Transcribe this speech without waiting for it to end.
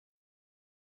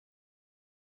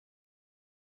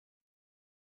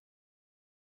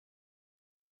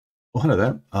Well, hello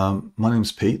there. My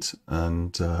name's Pete,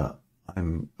 and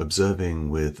I'm observing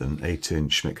with an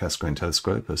 8-inch Schmidt-Cassegrain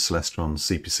telescope, a Celestron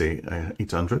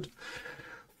CPC-800,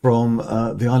 from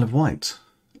the Isle of Wight,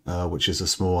 which is a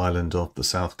small island off the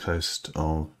south coast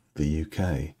of the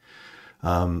UK.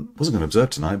 Wasn't going to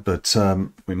observe tonight, but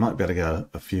we might be able to get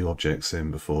a few objects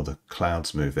in before the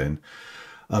clouds move in.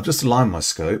 I've just aligned my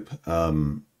scope.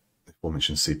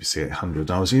 Aforementioned CPC-800.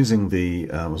 I was using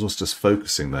I was also just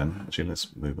focusing then. Actually,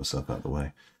 let's move myself out of the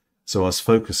way. So I was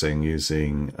focusing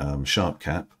using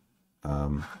SharpCap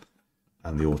and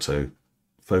the auto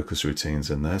focus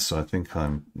routines in there. So I think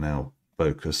I'm now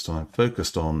focused. I'm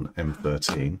focused on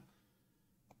M13.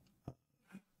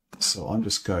 So I'm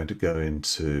just going to go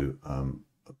into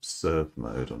observe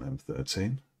mode on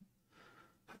M13.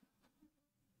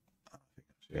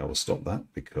 Actually, I will stop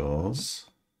that because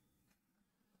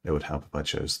it would help if I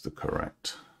chose the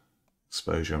correct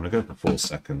exposure. I'm going to go for 4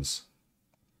 seconds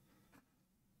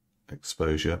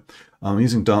exposure. I'm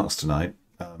using darks tonight.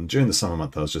 During the summer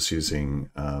month, I was just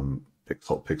using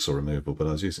hot pixel removal, but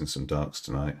I was using some darks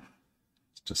tonight.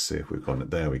 Let's just see if we've got it.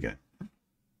 There we go.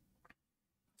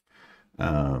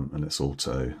 And let's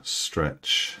auto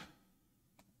stretch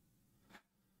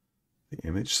the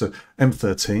image. So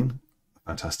M13.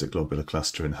 Fantastic globular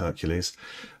cluster in Hercules.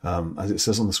 As it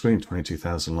says on the screen,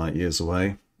 22,000 light years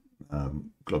away.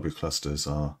 Globular clusters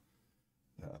are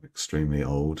extremely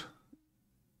old.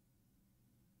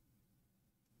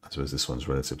 I suppose this one's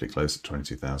relatively close at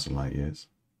 22,000 light years.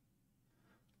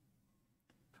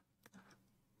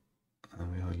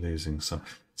 And we are losing some.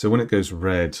 So when it goes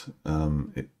red,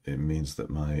 it means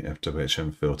that my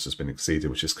FWHM filter has been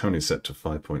exceeded, which is currently set to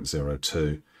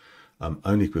 5.02.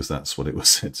 Only because that's what it was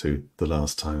set to the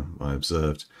last time I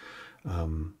observed.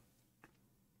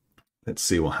 Let's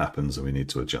see what happens, and we need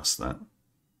to adjust that.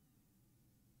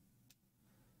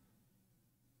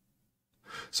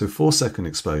 So 4-second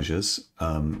exposures,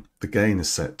 the gain is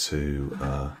set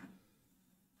to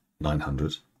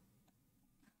 900.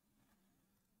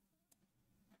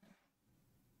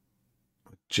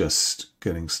 We're just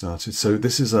getting started. So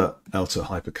this is a Altair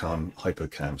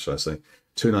Hypercam, should I say,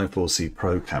 294C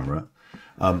Pro camera.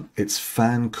 It's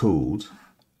fan cooled,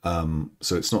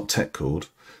 so it's not tech cooled.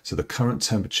 So the current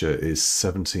temperature is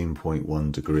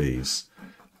 17.1 degrees,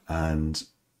 and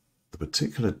the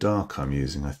particular dark I'm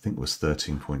using I think was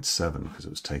 13.7 because it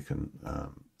was taken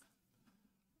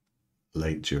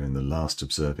late during the last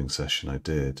observing session I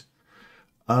did.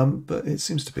 But it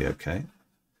seems to be okay.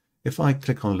 If I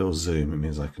click on a little zoom, it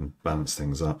means I can balance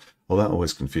things up. Well, that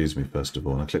always confused me, first of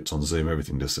all. And I clicked on zoom,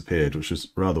 everything disappeared, which was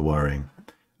rather worrying.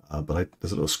 But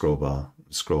there's a little scroll bar.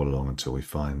 Scroll along until we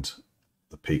find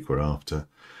the peak we're after.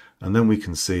 And then we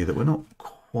can see that we're not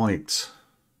quite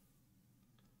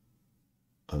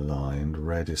aligned.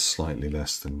 Red is slightly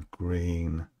less than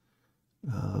green.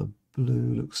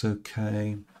 Blue looks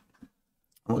okay.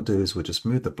 What we'll do is we'll just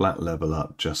move the black level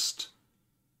up just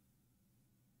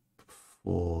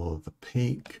for the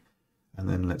peak, and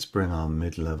then let's bring our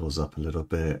mid levels up a little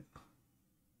bit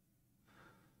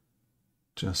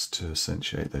just to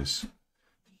accentuate those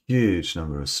huge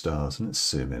number of stars. And let's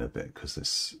zoom in a bit because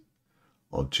this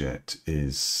object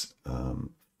is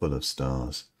full of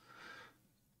stars.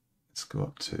 Let's go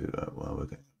up to well, we're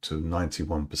going to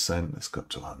 91%. Let's go up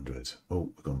to 100. Oh,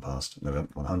 we've gone past. No,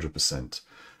 100%.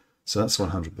 So that's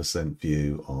 100%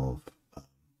 view of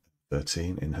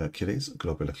 13 in Hercules,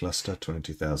 globular cluster,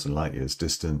 22,000 light years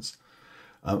distance.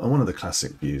 And one of the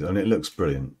classic views, and it looks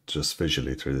brilliant just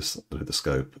visually through the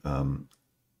scope,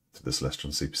 to the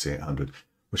Celestron CPC-800,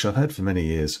 which I've had for many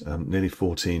years, nearly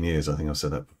 14 years, I think I've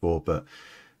said that before, but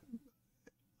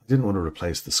I didn't want to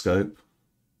replace the scope.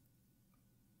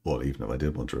 Well, even if I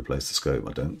did want to replace the scope,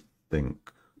 I don't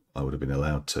think I would have been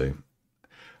allowed to,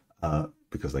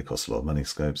 because they cost a lot of money,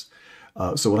 scopes.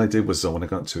 So what I did was, when I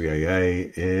got to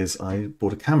EAA, is I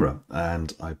bought a camera,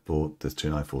 and I bought the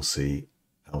 294C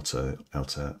Altair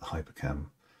Hypercam,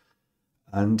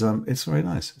 and it's very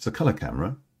nice. It's a color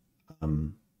camera,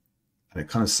 and it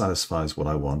kind of satisfies what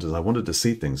I wanted. I wanted to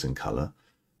see things in color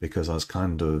because I was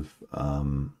kind of I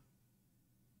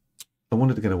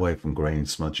wanted to get away from grain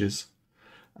smudges,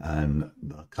 and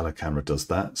the color camera does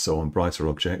that. So on brighter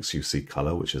objects, you see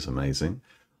color, which is amazing.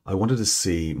 I wanted to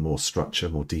see more structure,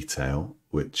 more detail,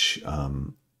 which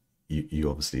you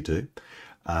obviously do.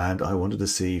 And I wanted to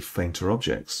see fainter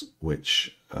objects,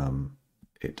 which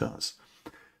it does.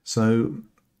 So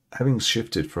having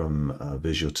shifted from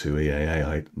visual to EAA,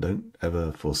 I don't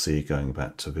ever foresee going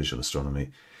back to visual astronomy,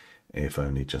 if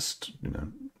only just,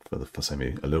 for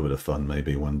maybe a little bit of fun,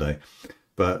 maybe one day.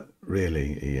 But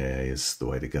really EAA is the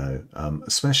way to go.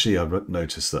 Especially I've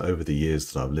noticed that over the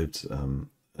years that I've lived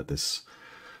at this,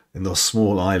 in the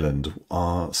small island,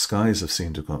 our skies have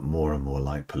seemed to have got more and more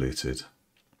light polluted.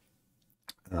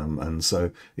 And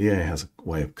so EAA has a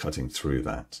way of cutting through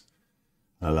that,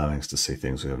 allowing us to see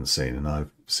things we haven't seen. And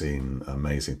I've seen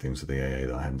amazing things with EAA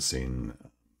that I hadn't seen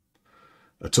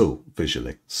at all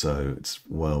visually. So it's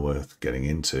well worth getting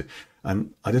into.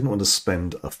 And I didn't want to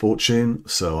spend a fortune,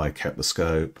 so I kept the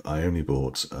scope. I only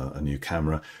bought a new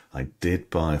camera. I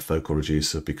did buy a focal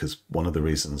reducer because one of the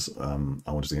reasons I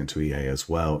wanted to get into EA as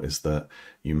well is that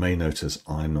you may notice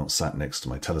I'm not sat next to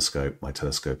my telescope. My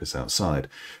telescope is outside.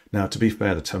 Now, to be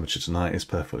fair, the temperature tonight is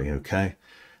perfectly okay.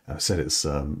 I said it's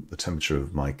the temperature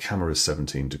of my camera is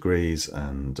 17 degrees,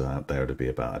 and out there it'd be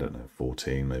about, I don't know,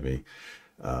 14, maybe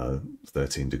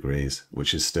 13 degrees,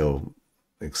 which is still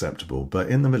acceptable, but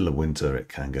in the middle of winter it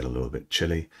can get a little bit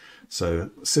chilly,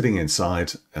 so sitting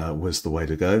inside was the way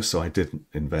to go. So I did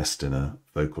invest in a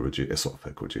focal reducer. It's not a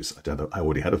focal reducer, I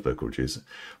already had a focal reducer,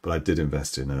 but I did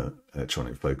invest in an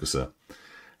electronic focuser,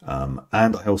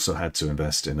 and I also had to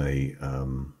invest in a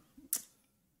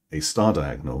star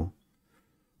diagonal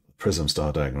prism,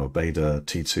 star diagonal Beta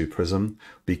T2 prism,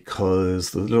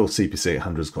 because the little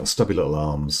CPC-800 has got stubby little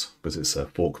arms, but it's a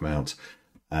fork mount,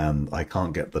 and I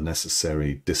can't get the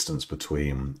necessary distance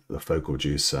between the focal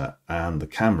reducer and the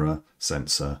camera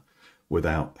sensor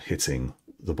without hitting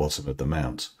the bottom of the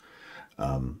mount.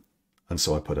 And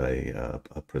so I put a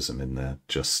prism in there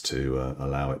just to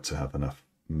allow it to have enough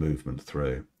movement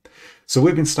through. So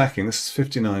we've been stacking, this is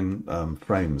 59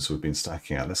 frames we've been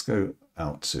stacking out. Let's go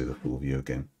out to the full view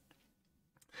again.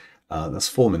 That's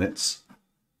 4 minutes.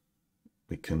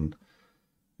 We can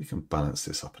balance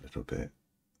this up a little bit.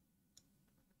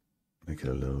 Make it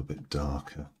a little bit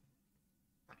darker,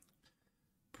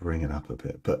 bring it up a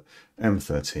bit. But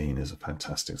M13 is a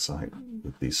fantastic site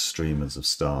with these streamers of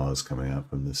stars coming out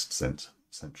from this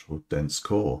central dense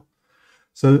core.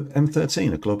 So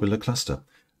M13, a globular cluster.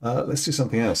 Let's do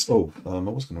something else. I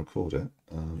was going to record it.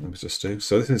 Let me just do.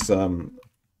 So this is the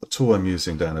tool I'm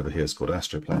using down over here is called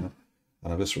AstroPlanner,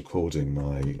 and I'm just recording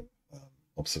my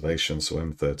observations. So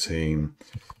M13,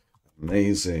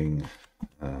 amazing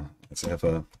as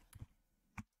ever.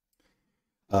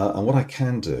 And what I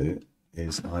can do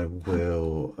is I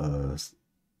will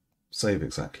save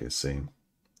exactly as seen,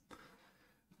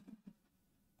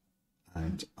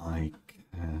 and I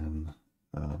can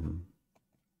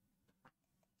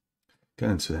go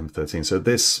into M13. So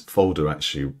this folder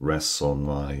actually rests on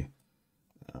my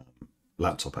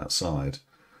laptop outside,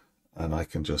 and I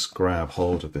can just grab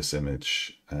hold of this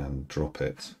image and drop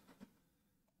it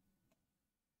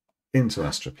into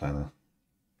AstroPlanner.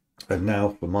 And now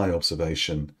for my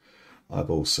observation, I've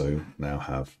also now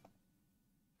have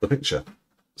the picture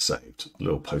saved, a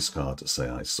little postcard to say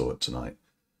I saw it tonight.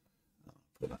 I'll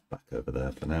put that back over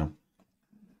there for now.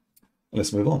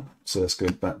 Let's move on. So let's go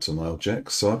back to my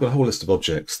objects. So I've got a whole list of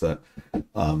objects that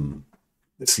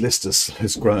this list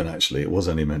has grown actually. It was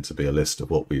only meant to be a list of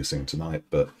what we were seeing tonight,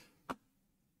 but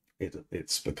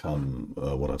it's become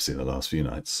what I've seen the last few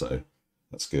nights, so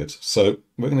that's good. So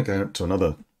we're going to go to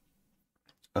another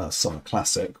summer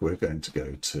classic. We're going to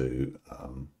go to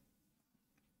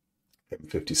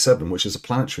M57, which is a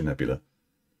planetary nebula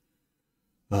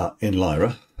in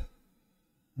Lyra,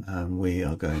 and we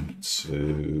are going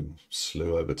to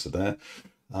slew over to there.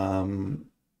 And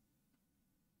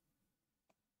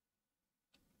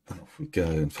off we go.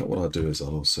 In fact, what I'll do is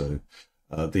I'll also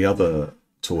the other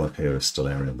tool up here is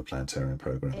Stellarium, the Planetarium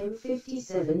program.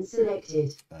 M57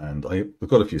 selected. And we've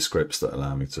got a few scripts that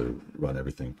allow me to run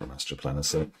everything from AstroPlanner.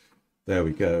 So there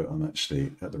we go. I'm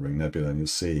actually at the Ring Nebula, and you'll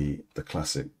see the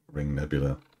classic Ring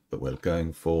Nebula that we're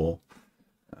going for.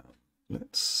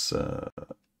 Let's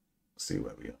see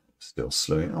where we are. Still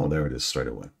slowing. Oh, there it is straight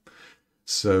away.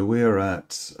 So we're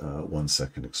at 1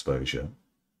 second exposure.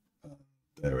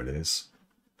 There it is,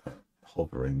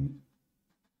 hovering.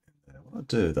 What I'll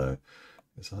do though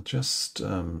is I'll just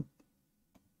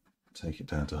take it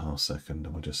down to ½ second,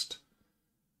 and we'll just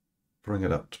bring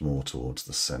it up more towards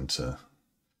the center.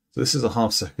 So this is a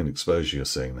 ½ second exposure you're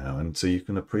seeing now, and so you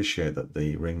can appreciate that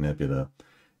the Ring Nebula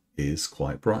is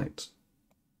quite bright.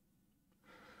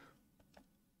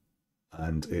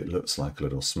 And it looks like a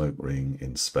little smoke ring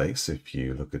in space if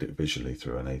you look at it visually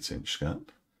through an 8-inch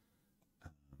scope.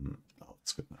 Oh,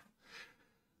 that's good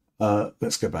enough.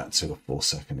 Let's go back to a 4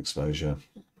 second exposure.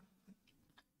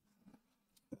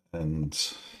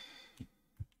 And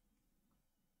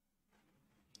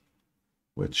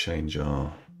we'll change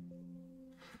our...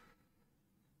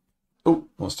 Oh,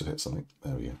 must have hit something.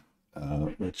 There we go.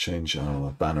 We'll change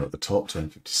our banner at the top to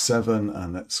M57,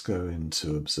 and let's go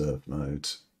into observe mode.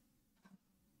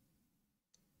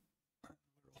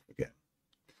 Again,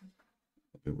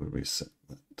 maybe we'll reset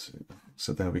that too.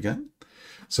 So there we go.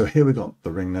 So here we got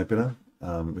the Ring Nebula.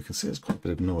 We can see there's quite a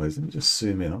bit of noise. Let me just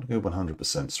zoom in. I'll go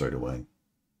 100% straight away.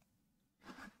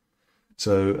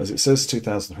 So as it says,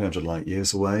 2,300 light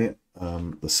years away.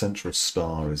 The central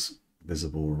star is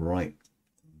visible right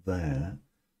there.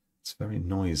 It's very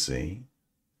noisy,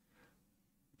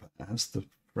 but as the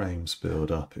frames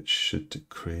build up, it should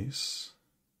decrease.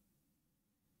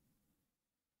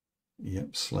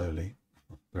 Yep, slowly,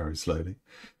 very slowly.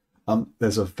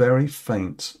 There's a very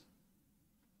faint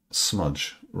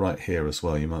smudge right here as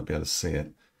well. You might be able to see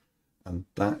it, and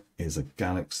that is a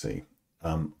galaxy.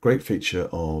 Great feature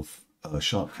of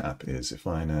SharpCap is if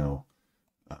I now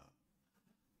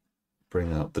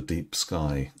bring up the deep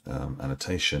sky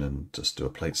annotation and just do a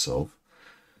plate solve.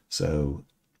 So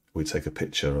we take a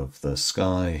picture of the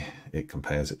sky, it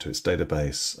compares it to its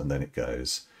database, and then it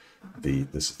goes,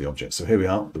 this is the object. So here we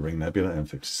are, the Ring Nebula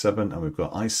M57, and we've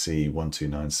got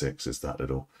IC1296 is that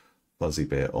little fuzzy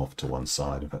bit off to one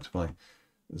side. In fact, if I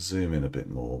zoom in a bit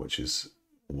more, which is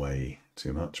way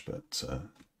too much, but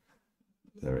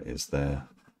there it is there.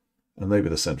 And maybe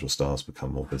the central stars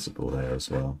become more visible there as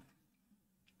well.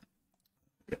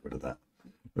 Get rid of that.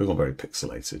 We've gone very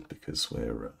pixelated because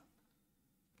we're...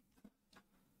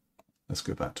 let's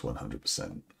go back to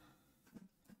 100%.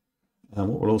 And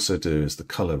what we'll also do is the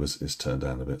color is turned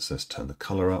down a bit, so let's turn the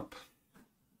color up.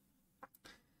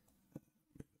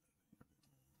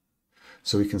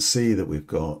 So we can see that we've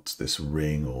got this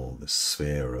ring or this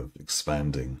sphere of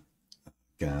expanding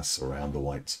gas around the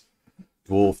white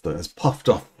dwarf that has puffed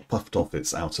off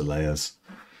its outer layers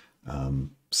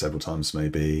several times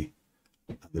maybe.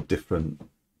 The different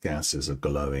gases are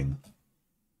glowing.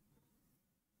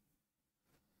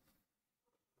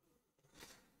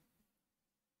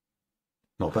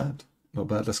 Not bad, not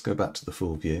bad. Let's go back to the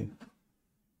full view.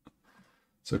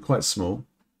 So quite small,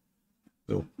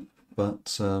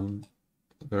 but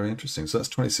very interesting. So that's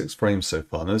 26 frames so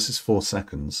far. Now this is 4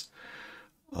 seconds,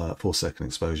 4-second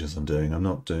exposures I'm doing. I'm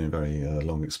not doing very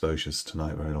long exposures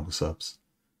tonight, very long subs.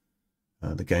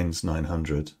 The gain's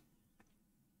 900.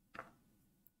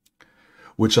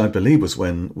 Which I believe was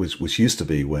when, which used to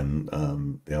be when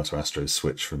the Altair Astro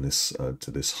switched from this to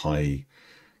this high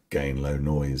gain, low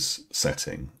noise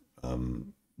setting.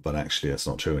 But actually, that's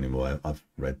not true anymore. I've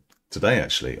read today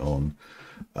actually on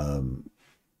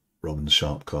Robin's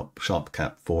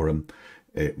SharpCap forum.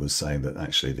 It was saying that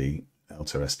actually the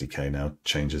Altair SDK now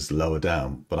changes lower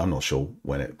down, but I'm not sure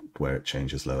where it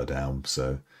changes lower down.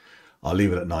 So I'll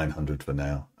leave it at 900 for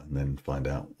now, and then find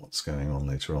out what's going on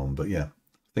later on. But yeah.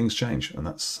 Things change, and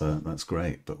that's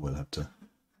great, but we'll have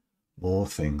more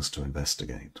things to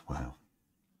investigate. Wow.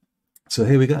 So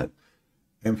here we go.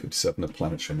 M57 at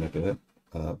Planetary Nebula.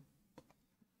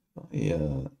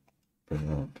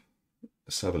 Bring up,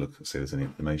 let's have a look and see if there's any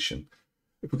information.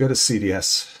 If we go to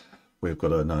CDS, we've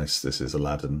got a nice, this is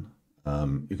Aladdin.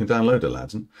 You can download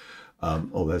Aladdin.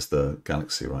 Oh, there's the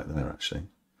galaxy right there, actually.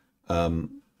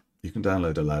 You can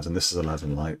download Aladdin. This is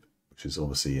Aladdin Light, which is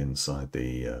obviously inside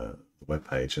the web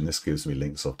page, and this gives me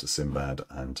links off to Sinbad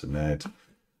and to Ned.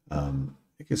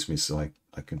 It gives me so I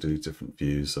can do different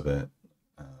views of it.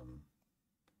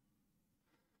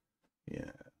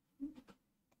 Yeah,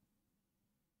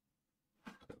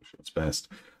 I'm sure it's best.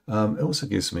 It also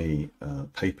gives me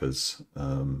papers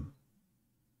on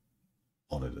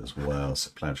it as well.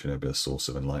 So Planetary Nebula, Source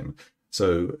of Enlightenment.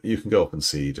 So you can go up and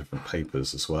see different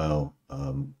papers as well.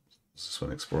 This is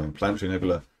when exploring Planetary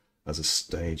Nebula as a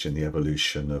stage in the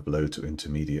evolution of low to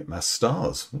intermediate mass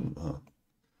stars.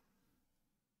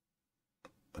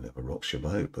 I never rocks your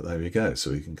boat, but there you go. So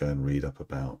we can go and read up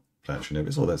about Planetary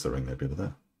Nebula. Oh, there's the Ring Nebula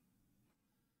there.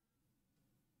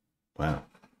 Wow.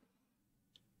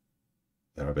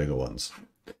 There are bigger ones.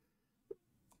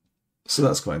 So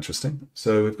that's quite interesting.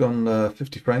 So we've gone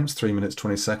 50 frames, 3 minutes,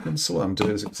 20 seconds. So what I'm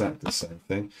doing is exactly the same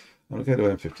thing. I'm going to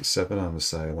go to M57. I'm going to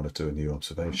say I want to do a new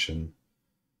observation.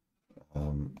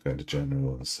 Going to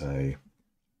general and say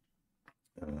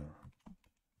a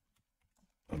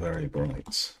very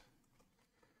bright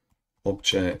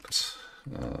object,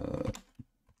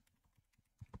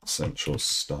 central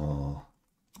star,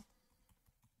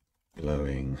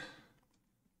 glowing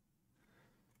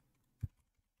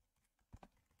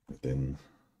within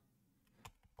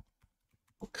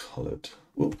coloured,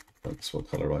 well, that's what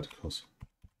colour right, of course,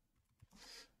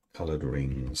 coloured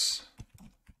rings.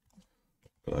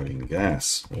 Glowing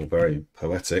gas, all very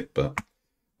poetic, but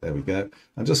there we go.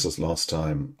 And just as last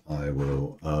time, I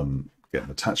will get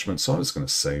an attachment. So I'm just going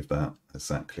to save that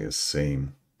exactly as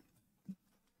seen. I'm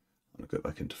going to go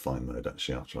back into fine mode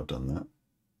actually after I've done that,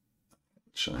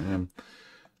 which I am.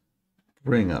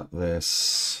 Bring up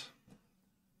this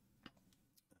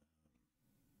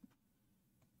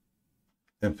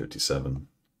M57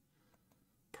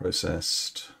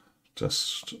 processed.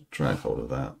 Just drag hold of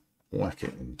that, whack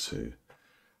it into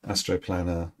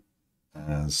AstroPlanner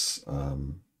as a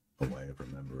way of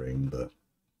remembering that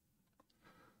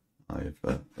I've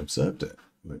observed it,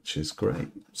 which is great.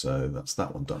 So that's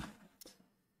that one done.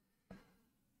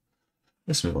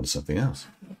 Let's move on to something else.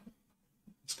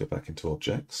 Let's go back into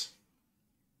objects.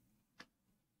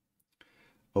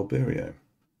 Albireo.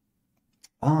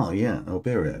 Ah, yeah,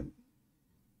 Albireo.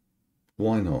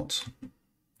 Why not?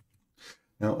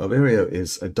 Now, Albireo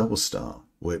is a double star,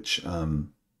 which... Albireo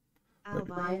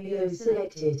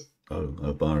selected. Oh,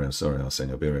 Albireo, sorry, I was saying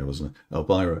Albireo, wasn't it?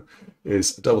 Albireo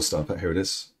is a double star, but here it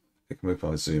is. If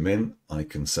I zoom in, I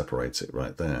can separate it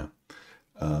right there.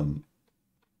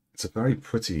 It's a very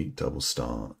pretty double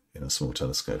star in a small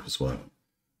telescope as well.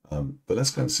 But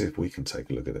let's go and see if we can take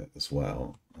a look at it as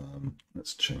well.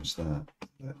 Let's change that.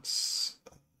 Let's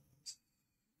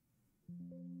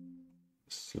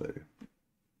slew.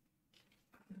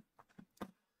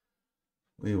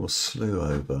 We will slew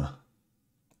over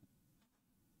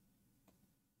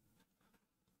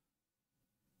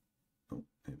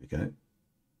here we go.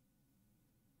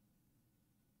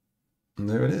 And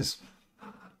there it is.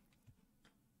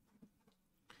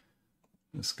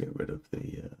 Let's get rid of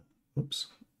the oops,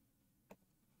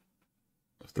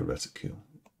 of the reticule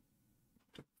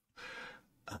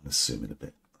and let's zoom in a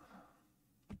bit.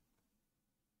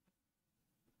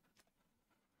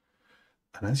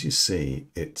 And as you see,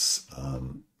 it's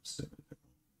and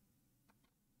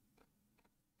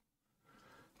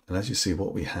as you see,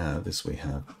 what we have is we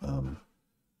have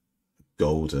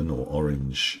golden or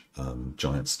orange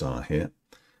giant star here,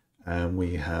 and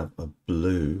we have a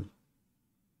blue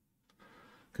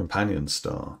companion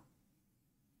star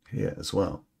here as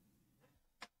well.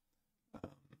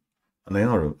 And they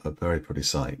are a very pretty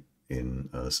sight in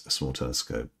a small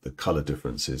telescope. The color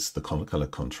differences, the color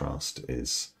contrast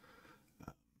is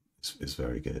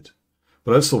very good.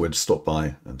 But I just thought we'd stop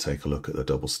by and take a look at the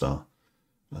double star.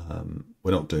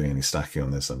 We're not doing any stacking on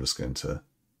this. I just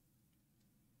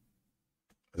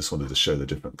wanted to show the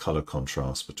different color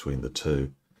contrast between the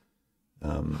two.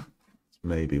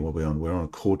 Maybe what we're on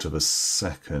 1/4 of a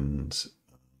second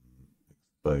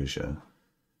exposure.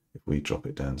 If we drop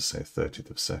it down to say 1/30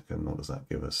 of a second, what does that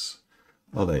give us?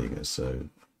 Oh, there you go. So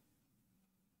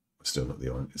we're still got the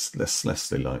orange. It's less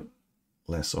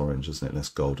orange, isn't it? Less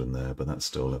golden there, but that's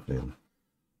still lovely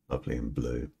and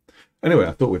blue. Anyway,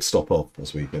 I thought we'd stop off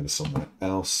as we go to somewhere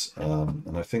else,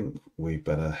 and I think we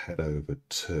better head over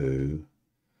to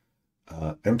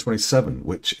M27,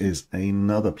 which is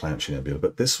another planetary nebula,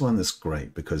 but this one is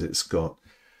great because it's got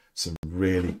some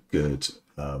really good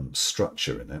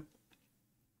structure in it.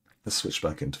 Let's switch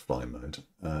back into fine mode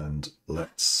and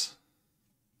let's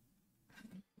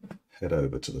head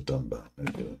over to the Dunbar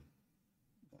Nebula.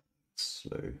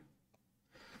 Slew.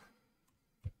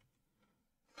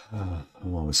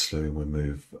 And while we're slewing, we'll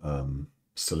move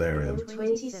Stellarium.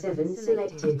 M27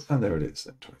 selected. And there it is,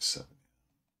 M27.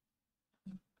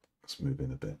 Let's move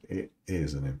in a bit. It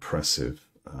is an impressive.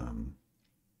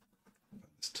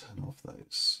 Let's turn off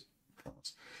those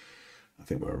parts. I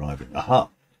think we're arriving. Aha!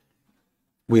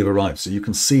 We've arrived. So you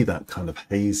can see that kind of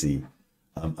hazy,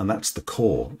 and that's the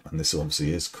core. And this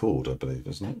obviously is called, I believe,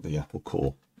 isn't it? The Apple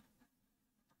Core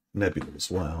Nebula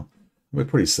as well. We're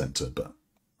pretty centered, but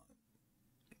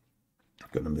I'm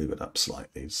going to move it up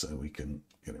slightly so we can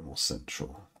get it more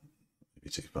central. Maybe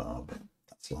too far, but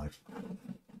that's life.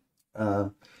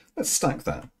 Let's stack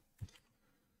that.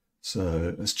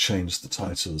 So let's change the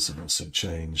titles and also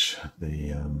change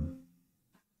the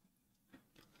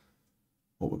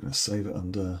what we're going to save it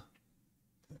under.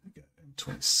 There we go,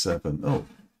 27. Oh,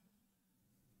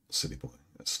 silly boy.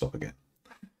 Let's stop again.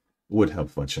 It would help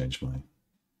if I change my.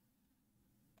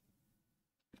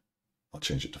 I'll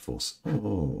change it to force.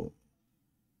 Oh.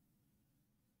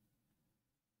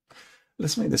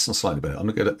 Let's make this one slightly better. I'm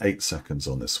going to go to 8 seconds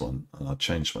on this one, and I'll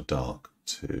change my dark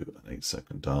to an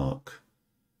 8-second dark.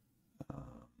 I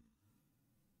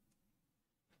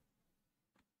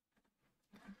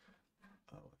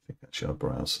think actually I'll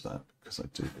browse that because I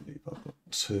do believe I've got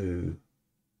 2.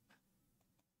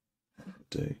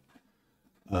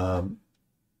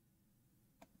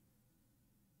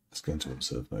 Let's go into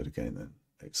observe mode again then.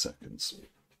 8 seconds.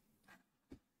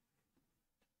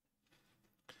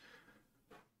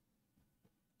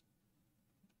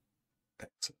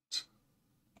 Excellent.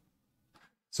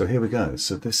 So here we go.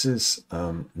 So this is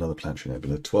another planetary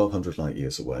nebula, 1,200 light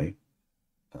years away.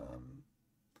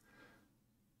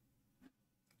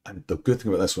 And the good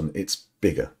thing about this one, it's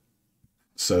bigger.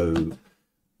 So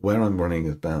where I'm running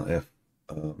about f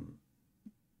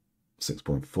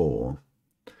 6.4,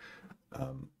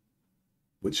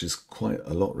 which is quite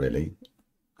a lot, really.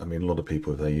 I mean, a lot of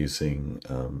people, if they're using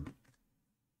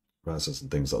RASAs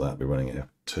and things like that, be running at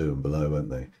f2 and below, won't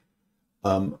they?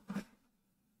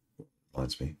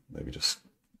 Reminds me, maybe just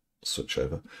switch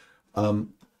over.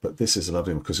 But this is a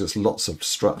lovely one because there's lots of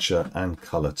structure and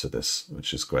colour to this,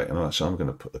 which is great. And actually, I'm going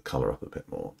to put the colour up a bit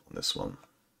more on this one.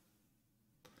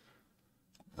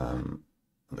 And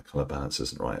the colour balance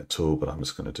isn't right at all, but I'm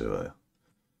just going to do a,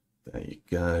 there you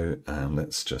go. And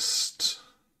let's just,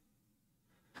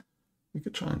 we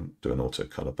could try and do an auto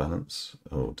colour balance.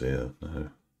 Oh dear,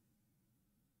 no.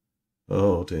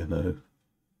 Oh dear, no.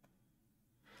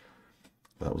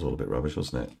 That was all a bit rubbish,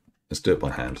 wasn't it? Let's do it by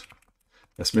hand.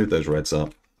 Let's move those reds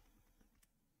up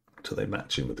till they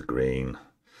match in with the green.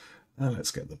 And let's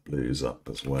get the blues up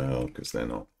as well, because they're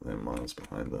miles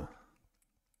behind the...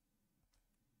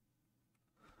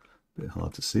 A bit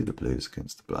hard to see the blues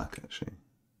against the black, actually.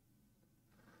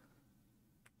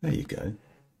 There you go.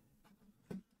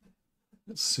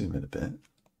 Let's zoom in a bit.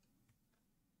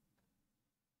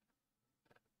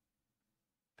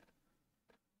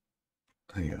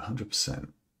 There you go, 100%.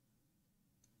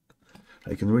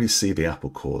 You can really see the apple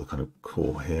core, the kind of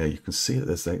core here. You can see that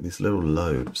there's like these little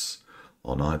lobes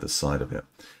on either side of it.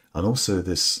 And also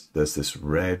there's this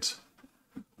red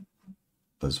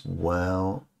as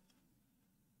well.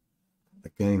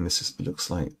 Again, it looks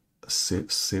like a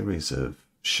series of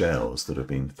shells that have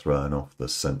been thrown off the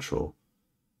central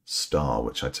star,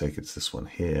 which I take it's this one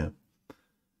here.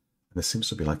 And there seems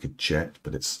to be like a jet,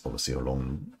 but it's obviously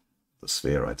along the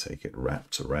sphere, I take it,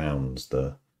 wrapped around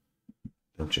the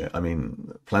object. I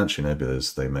mean, planetary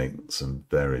nebulas, they make some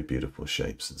very beautiful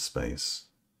shapes in space.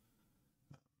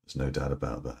 There's no doubt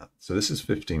about that. So this is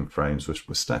 15 frames, which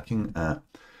we're stacking at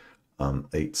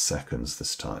 8 seconds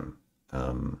this time,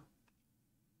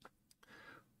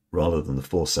 rather than the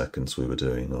 4 seconds we were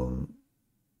doing on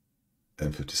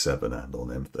M57 and on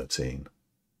M13.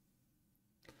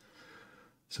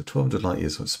 So 1,200 light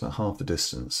years, it's about half the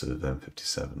distance of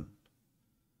M57.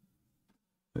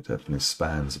 It definitely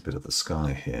spans a bit of the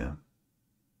sky here.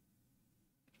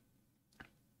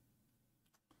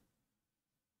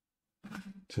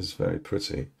 It is very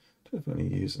pretty. Do I have any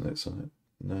user notes on it?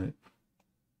 No.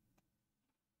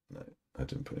 No, I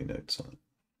didn't put any notes on it.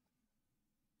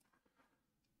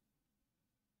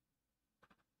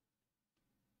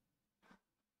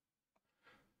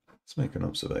 Let's make an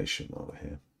observation while we're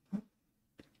here.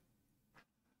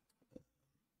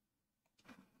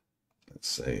 Let's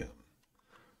say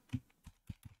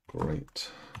great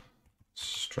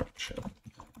structure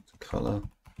color.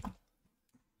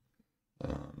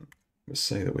 Let's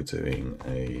say that we're doing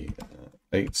a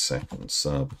 8-second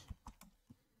sub,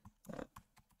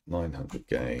 900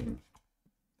 gain,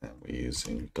 and we're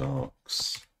using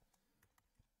darks.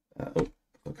 Oh,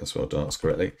 I can spell darks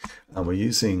correctly. And we're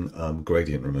using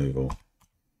gradient removal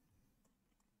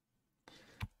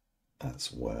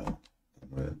as well.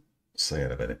 And we'll say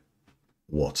in a minute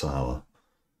what our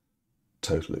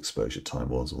total exposure time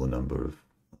was, or the number of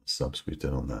subs we've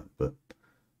done on that, but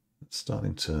it's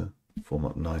starting to form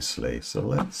up nicely. So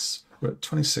we're at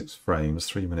 26 frames,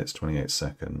 3 minutes 28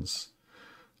 seconds.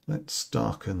 Let's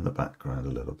darken the background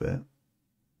a little bit,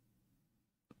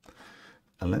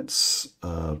 and let's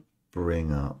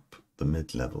bring up the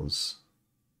mid levels.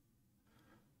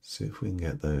 See if we can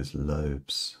get those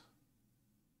lobes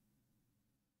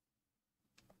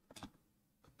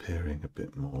appearing a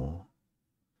bit more.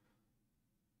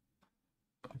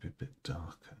 Maybe a bit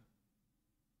darker.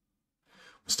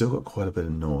 We've still got quite a bit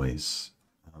of noise,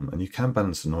 and you can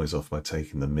balance the noise off by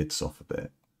taking the mids off a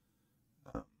bit.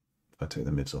 If I take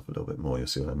the mids off a little bit more, you'll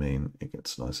see what I mean. It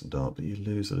gets nice and dark, but you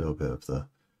lose a little bit of the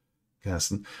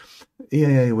gas. And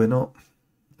EAA, we're not,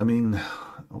 I mean,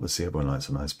 obviously everyone likes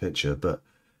a nice picture, but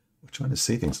we're trying to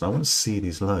see things, and I want to see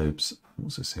these lobes. I'm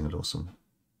also seeing a little some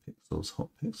pixels, hot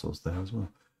pixels there as well.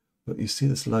 But you see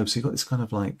this lobe, so you've got this kind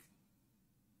of like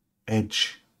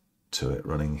edge to it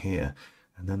running here,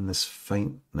 and then this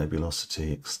faint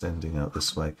nebulosity extending out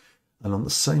this way, and on the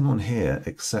same one here,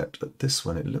 except that this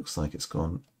one it looks like it's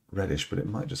gone reddish, but it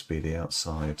might just be the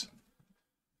outside.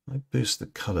 I boost the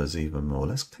colors even more.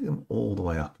 Let's take them all the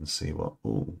way up and see what.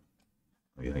 Oh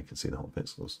yeah, you can see the hot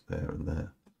pixels there and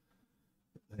there.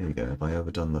 There you go. Have I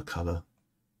overdone the color?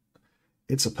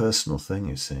 It's a personal thing,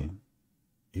 you see.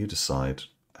 You decide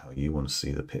how you want to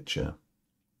see the picture.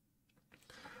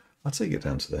 I'll take it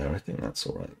down to there. I think that's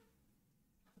all right.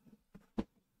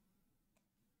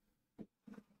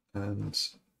 And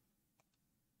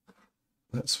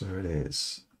that's where it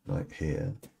is, right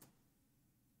here.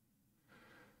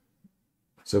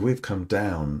 So we've come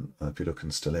down, if you look in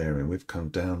Stellarium, we've come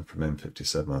down from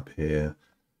M57 up here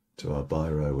to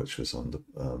Albireo, which was on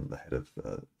the head of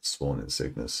Swan in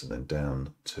Cygnus, and then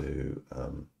down to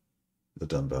the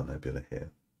Dunbar Nebula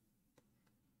here.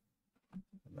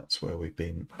 And that's where we've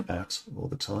been at all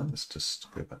the time. Let's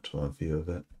just go back to our view of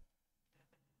it.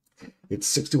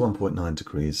 It's 61.9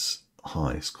 degrees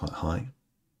high, it's quite high.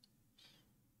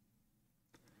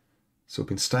 So we've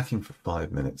been stacking for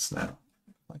 5 minutes now.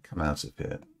 If I come out of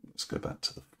here, let's go back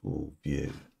to the full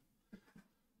view.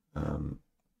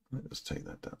 Let's take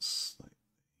that down slightly.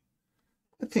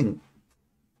 I think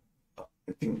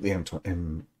the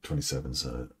M27 is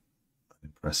an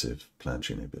impressive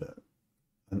planetary nebula.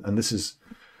 And this is,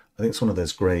 I think it's one of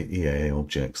those great EAA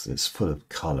objects that's full of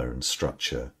colour and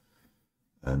structure.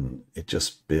 And it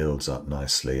just builds up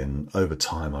nicely. And over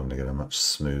time, I'm going to get a much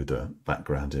smoother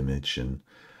background image, and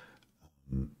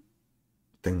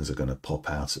things are going to pop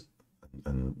out,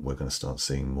 and we're going to start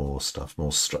seeing more stuff,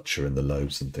 more structure in the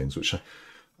lobes and things, which I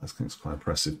think is quite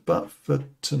impressive. But for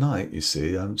tonight, you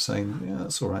see, I'm saying, yeah,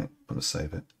 that's all right. I'm going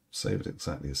to save it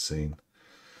exactly as seen.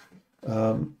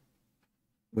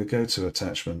 We go to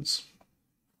attachments,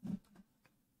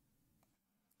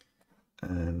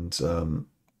 and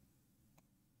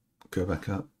go back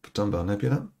up, Dunbar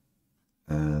Nebula,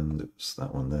 and it's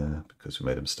that one there because we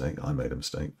made a mistake. I made a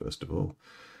mistake, first of all.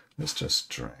 Let's just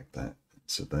drag that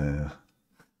into there.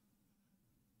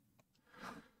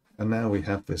 And now we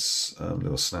have this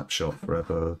little snapshot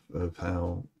forever of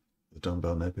how the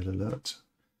Dunbar Nebula looked.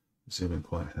 Zoom in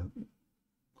quite high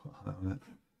on it.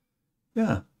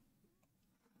 Yeah,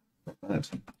 not bad.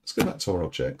 Let's go back to our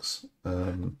objects.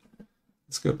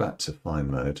 Let's go back to fine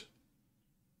mode.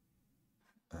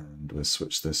 And we'll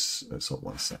switch this. It's not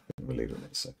 1 second. We'll leave it in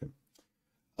a second.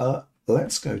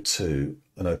 Let's go to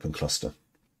an open cluster.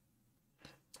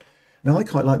 Now, I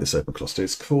quite like this open cluster.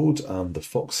 It's called the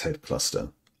Foxhead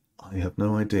cluster. I have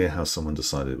no idea how someone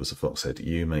decided it was a Foxhead.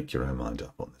 You make your own mind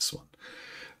up on this one.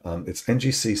 It's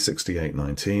NGC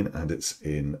 6819, and it's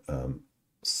in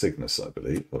Cygnus, I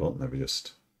believe. Hold on, let me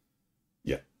just...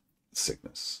 Yeah,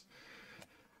 Cygnus.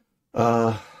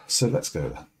 So let's go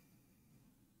there.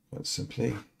 Quite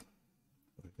simply,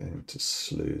 we're going to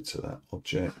slew to that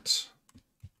object.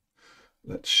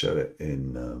 Let's show it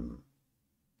in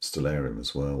Stellarium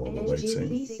as well while we're waiting.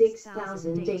 NGC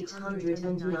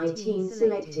 6819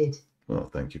 selected. Well,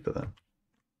 thank you for that.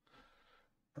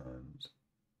 And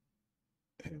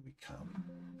here we come.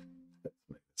 Let's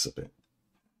make this a bit.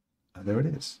 And there it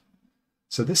is.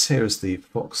 So this here is the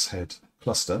Foxhead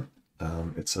cluster.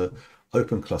 It's an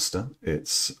open cluster.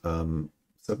 It's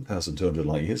 7,200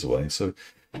 light years away, so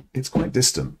it's quite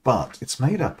distant, but it's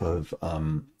made up of a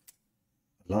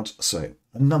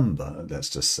number,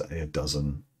 let's just say a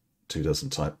dozen, 2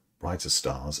 dozen type brighter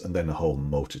stars, and then a whole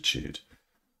multitude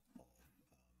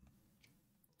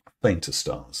of fainter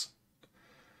stars,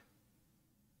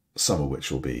 some of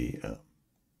which will be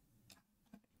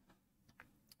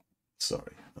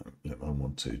sorry, I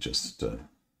want to just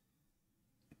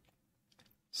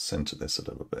center this a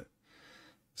little bit.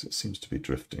 It seems to be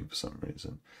drifting for some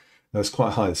reason. Now it's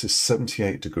quite high. This is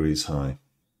 78 degrees high.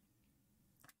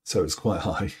 So it's quite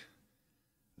high.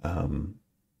 For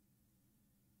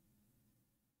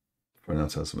an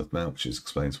altazimuth mount, which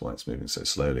explains why it's moving so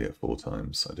slowly at 4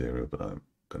 times sidereal, but I'm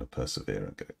going to persevere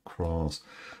and get across,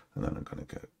 and then I'm going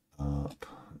to go up.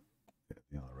 Yeah,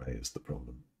 the RA is the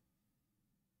problem.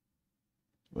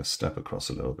 We'll step across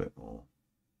a little bit more.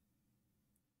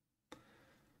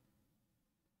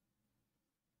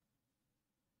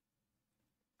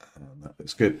 And that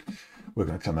looks good. We're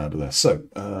going to come out of there. So,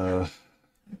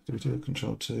 did we do a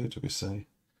Control 2? Did we say?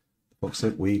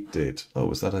 Foxhead? We did. Oh,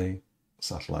 was that a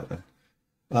satellite then?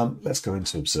 Let's go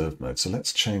into observe mode. So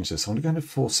let's change this. I'm going to go into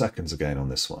 4 seconds again on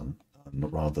this one,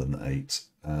 rather than 8.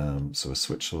 So we'll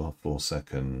switch to our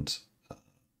 4-second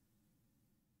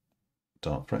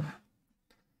dark frame.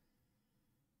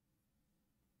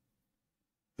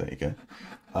 There you go.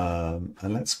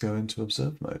 And let's go into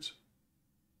observe mode.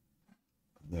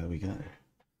 There we go.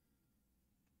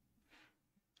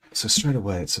 So straight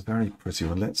away, it's a very pretty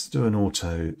one. Let's do an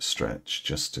auto stretch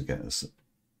just to get us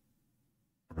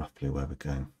roughly where we're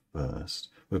going first.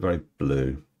 We're very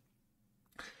blue.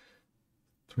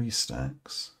 3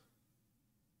 stacks.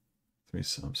 3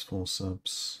 subs, 4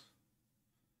 subs.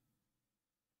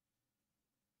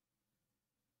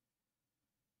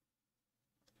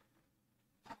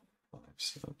 5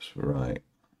 subs, right.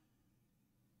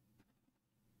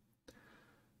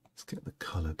 Let's get the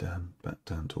colour down, back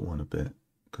down to 1 a bit,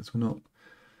 because we're not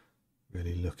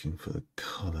really looking for the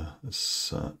colour as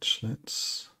such.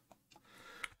 Let's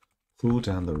pull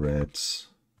down the reds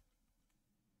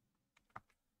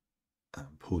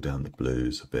and pull down the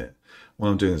blues a bit. What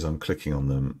I'm doing is I'm clicking on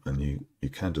them, and you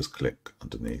can just click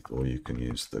underneath, or you can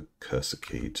use the cursor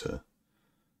key to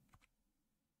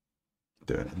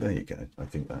do it. And there you go. I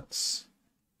think that's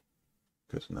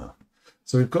good enough.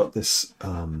 So we've got this,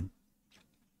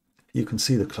 you can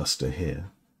see the cluster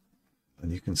here,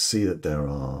 and you can see that there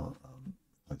are,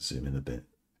 let's zoom in a bit.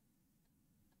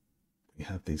 We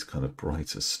have these kind of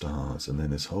brighter stars, and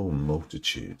then this whole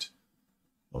multitude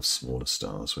of smaller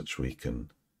stars, which we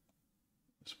can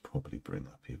probably bring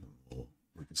up even more.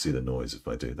 We can see the noise if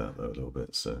I do that though a little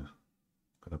bit, so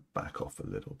I'm going to back off a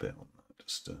little bit on that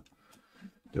just to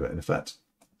do it. And in fact,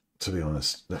 to be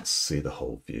honest, let's see the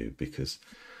whole view, because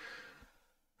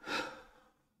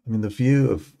I mean the view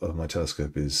of my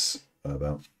telescope is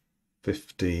about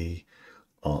 50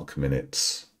 arc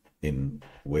minutes in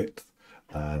width,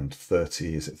 and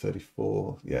 30, is it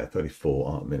 34? Yeah, 34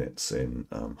 arc minutes in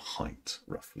height,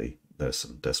 roughly. There's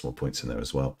some decimal points in there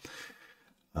as well.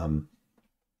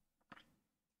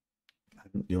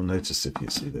 You'll notice if you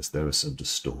see this, there are some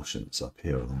distortions up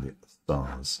here on the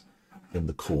stars in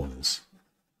the corners.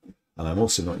 And I'm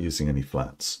also not using any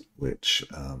flats, which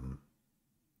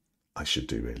I should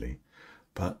do really.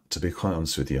 But to be quite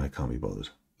honest with you, I can't be bothered.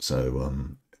 So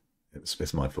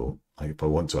it's my fault. If I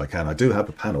want to, I can. I do have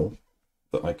a panel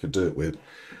that I could do it with.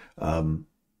 But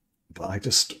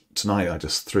tonight I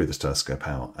just threw this telescope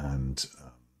out, and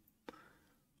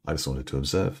I just wanted to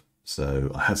observe. So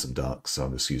I had some darks, so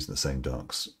I'm just using the same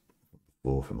darks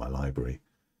for my library,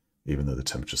 even though the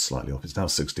temperature's slightly off. It's now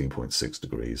 16.6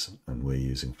 degrees, and we're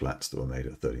using flats that were made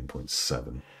at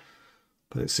 13.7.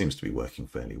 But it seems to be working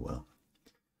fairly well.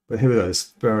 But here we go,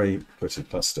 this very pretty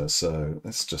cluster. So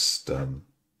let's just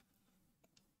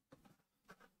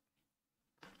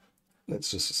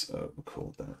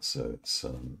record that. So it's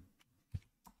a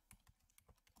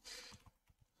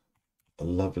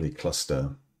lovely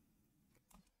cluster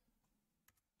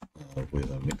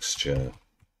with a mixture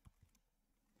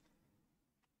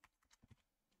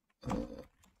of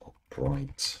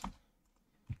bright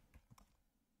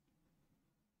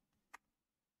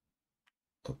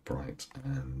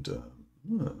and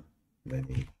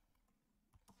many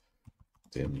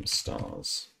dim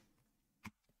stars.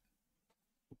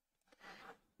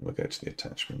 We'll go to the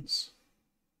attachments.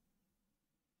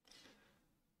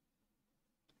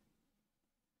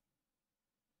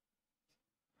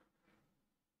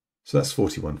 So that's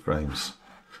 41 frames.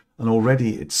 And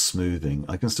already it's smoothing.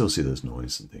 I can still see there's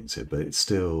noise and things here, but it's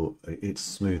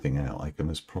smoothing out. I can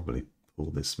just probably pull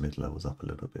this mid-levels up a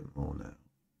little bit more now.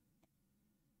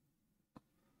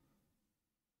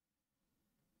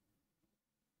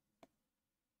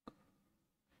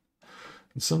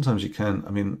 And sometimes you can,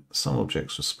 I mean, some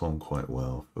objects respond quite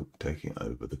well for taking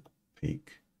over the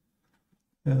peak.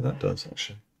 Yeah, that does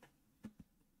actually.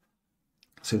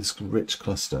 So this rich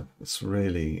cluster, it's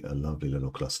really a lovely little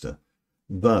cluster.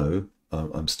 Though,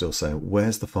 I'm still saying,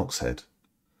 where's the fox head?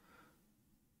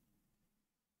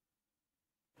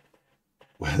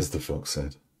 Where's the fox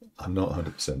head? I'm not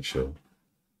 100% sure.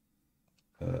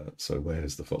 So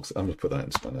where's the fox? I'm going to put that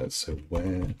into my notes. So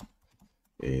where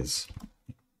is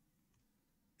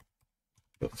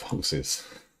the fox's?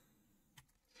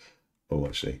 Oh,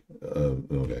 actually,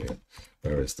 okay, yeah.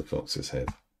 Where is the fox's head?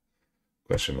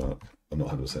 Question mark. I'm not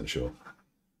 100% sure.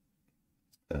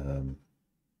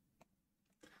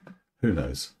 Who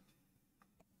knows?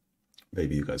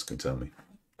 Maybe you guys can tell me.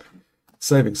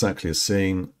 Save exactly as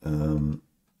seen. Oh,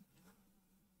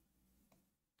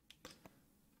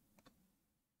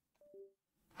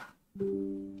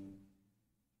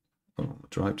 my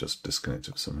drive just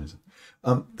disconnected for some reason.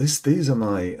 These are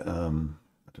my, I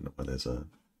don't know where there's a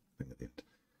thing at the end.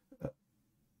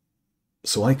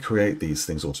 So I create these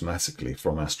things automatically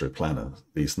from AstroPlanner,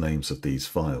 these names of these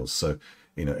files. So,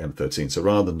 you know, M13. So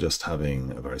rather than just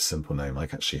having a very simple name, I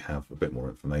can actually have a bit more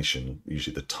information,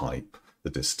 usually the type,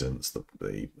 the distance,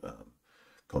 the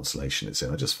constellation it's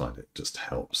in. I just find it just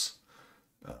helps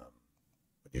when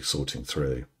you're sorting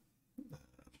through.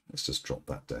 Let's just drop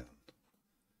that down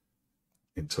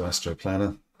into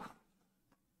AstroPlanner.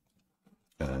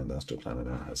 And AstroPlanner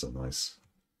now has a nice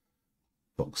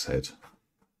box head.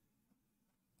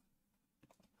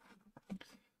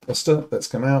 Cluster, let's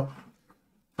come out.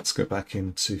 Let's go back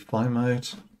into fine mode,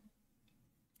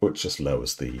 which just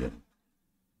lowers the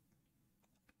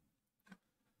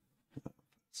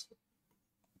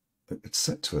it's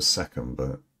set to 1 second,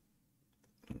 but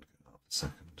a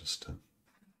second just to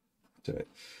do it.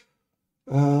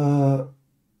 Let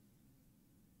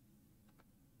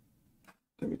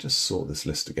me just sort this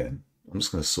list again. I'm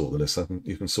just going to sort the list.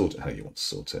 You can sort it how you want to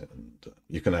sort it, and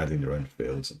you can add in your own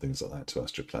fields and things like that to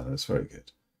AstroPlanner. It's very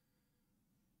good.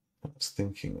 What I was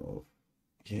thinking of,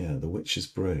 yeah, the Witch's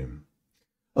Broom.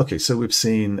 Okay, so we've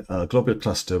seen a globular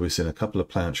cluster, we've seen a couple of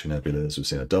planetary nebulas, we've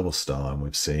seen a double star, and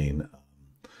we've seen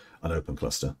an open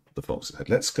cluster, the Fox's Head.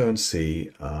 Let's go and see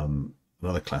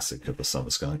another classic of the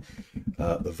summer sky,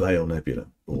 the Veil Nebula,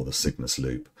 or the Cygnus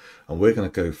Loop. And we're going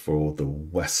to go for the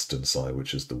western side,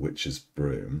 which is the Witch's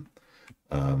Broom.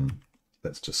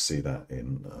 Let's just see that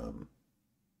in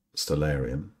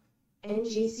Stellarium.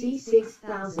 NGC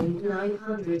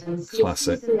 6960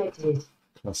 Classic. selected.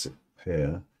 Classic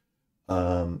here.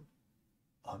 I'm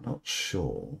not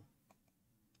sure.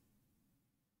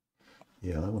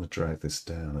 Yeah, I want to drag this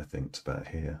down, I think, to about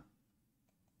here.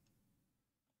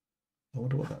 I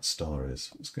wonder what that star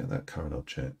is. Let's get that current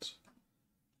object.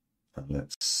 And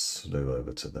let's slew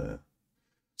over to there.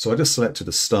 So I just selected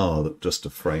a star just to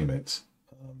frame it.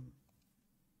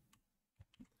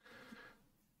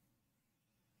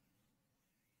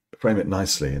 Frame it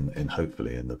nicely in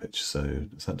hopefully in the picture. So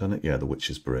has that done it? Yeah, the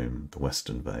Witch's Broom, the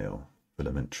Western Veil,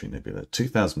 Planetary Nebula,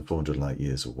 2,400 light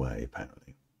years away,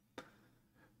 apparently. I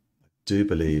do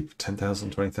believe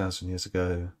 10,000, 20,000 years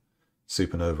ago,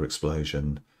 supernova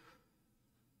explosion.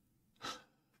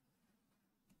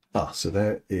 So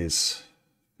there is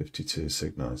 52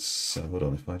 Cygni. So hold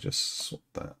on, if I just swap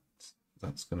that,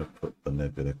 that's going to put the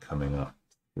nebula coming up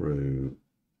through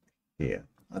here.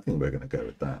 I think we're going to go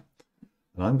with that.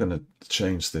 And I'm going to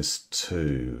change this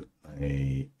to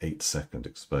a 8-second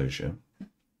exposure.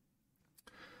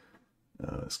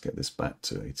 Let's get this back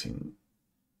to 18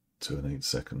 to an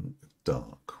 8-second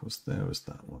dark. Was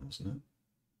that one, wasn't it?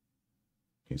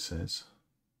 He says.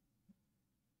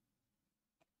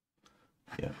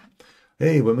 Yeah.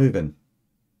 Hey, we're moving.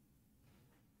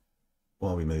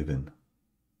 Why are we moving?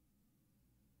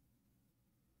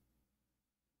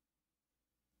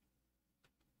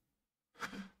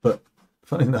 But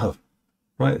funny enough,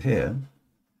 right here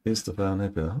is the Veil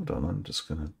Nebula. Hold on, I'm just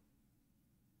gonna.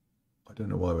 I don't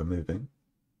know why we're moving.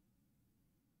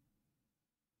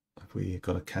 Have we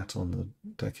got a cat on the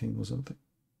decking or something?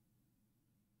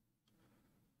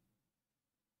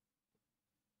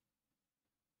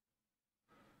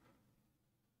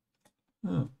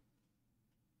 Oh.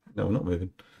 No, we're not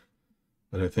moving.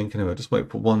 I don't think anyway. Just wait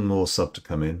for one more sub to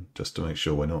come in just to make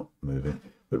sure we're not moving.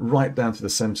 But right down to the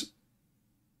center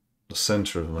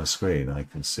of my screen, I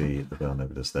can see the Veil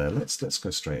Nebula's there. Let's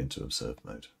go straight into observe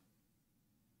mode.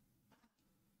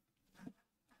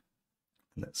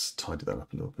 Let's tidy that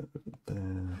up a little bit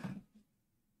there.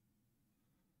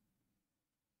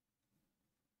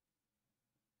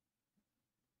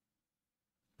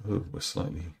 Oh, we're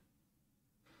slightly.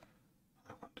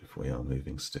 I wonder if we are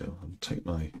moving still. I'll take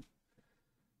my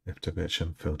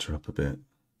FWHM filter up a bit.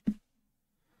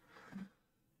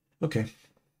 Okay.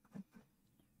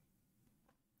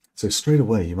 So straight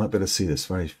away, you might be able to see this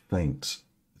very faint.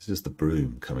 This is the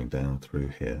broom coming down through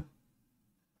here.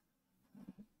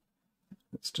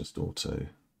 Let's just auto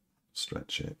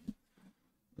stretch it.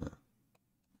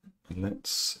 And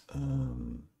let's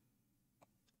bring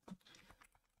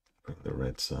the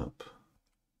reds up.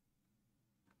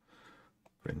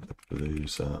 Bring the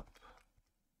blues up.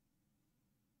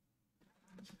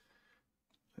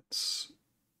 Let's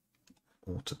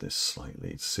alter this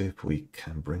slightly, see if we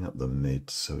can bring up the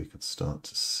mid so we can start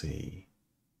to see.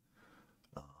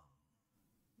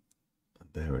 And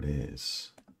there it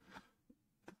is.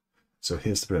 So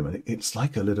here's the broom, and it's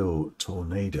like a little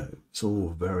tornado. It's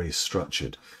all very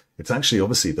structured. It's actually,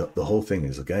 obviously, the whole thing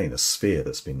is, again, a sphere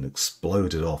that's been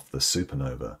exploded off the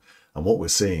supernova. And what we're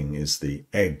seeing is the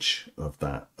edge of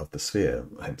the sphere,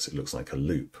 hence it looks like a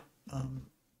loop in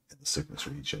the Cygnus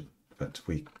region. In fact, if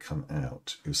we come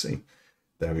out, you'll see.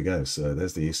 There we go. So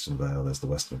there's the eastern veil, there's the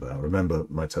western veil. Remember,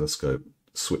 my telescope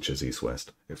switches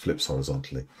east-west. It flips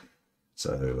horizontally.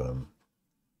 So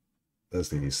there's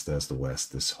the east, there's the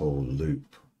west. This whole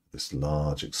loop, this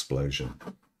large explosion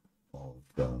of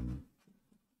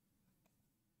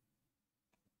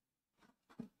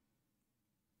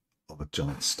a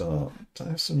giant star. I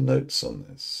have some notes on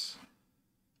this.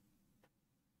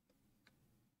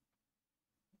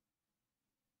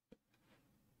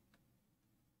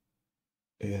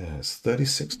 Yeah, it's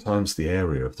 36 times the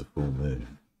area of the full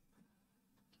moon.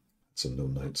 Some little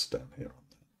notes down here on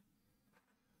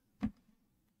that.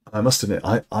 I must admit,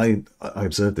 I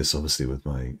observed this obviously with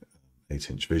my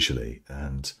 8-inch visually,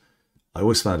 and I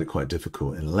always found it quite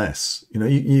difficult unless, you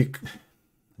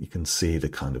You can see the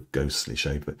kind of ghostly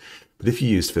shape. But if you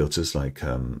used filters like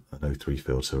an O3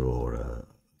 filter or an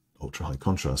ultra high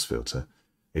contrast filter,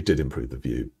 it did improve the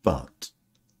view. But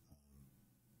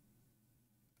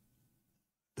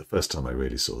the first time I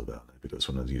really saw the Veil Nebula was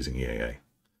when I was using EAA.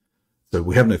 So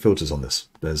we have no filters on this.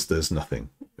 There's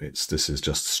nothing. This is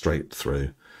just straight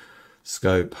through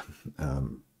scope,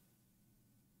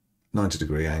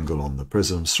 90-degree angle on the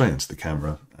prism, straight into the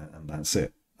camera, and that's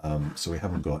it. So we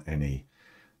haven't got any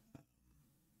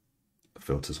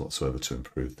filters whatsoever to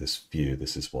improve this view.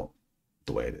 This is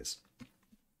the way it is.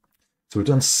 So we've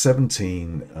done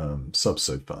 17 subs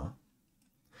so far.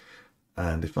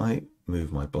 And if I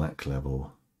move my black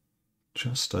level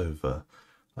just over,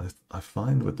 I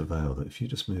find with the veil that if you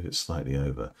just move it slightly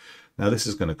over, now this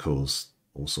is going to cause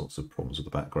all sorts of problems with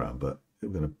the background, but we're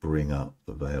going to bring up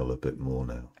the veil a bit more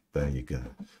now. There you go.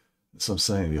 So I'm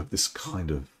saying you have this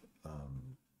kind of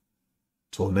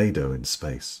tornado in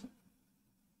space,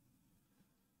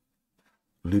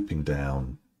 looping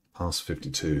down past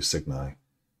 52 Cygni.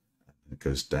 It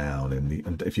goes down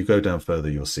and if you go down further,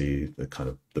 you'll see the kind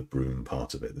of the broom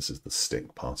part of it. This is the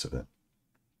stick part of it.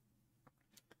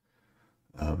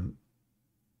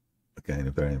 Again,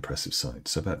 a very impressive sight.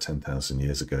 So about 10,000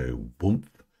 years ago, Wumpf,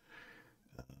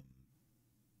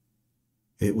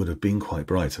 it would have been quite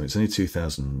bright. I mean, it's only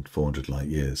 2,400 light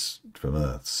years from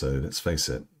Earth, so let's face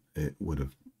it, it would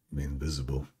have been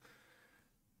visible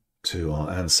to our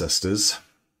ancestors.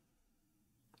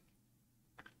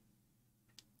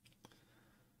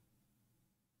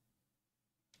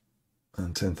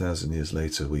 And 10,000 years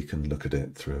later, we can look at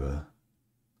it through a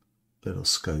little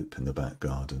scope in the back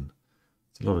garden.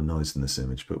 There's a lot of noise in this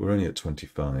image, but we're only at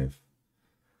 25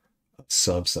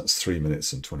 subs. That's 3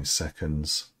 minutes and 20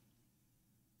 seconds.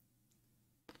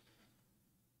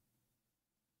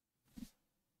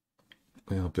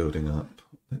 We are building up.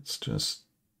 Let's just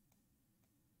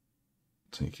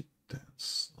take it down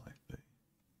slightly.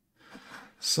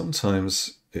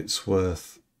 Sometimes it's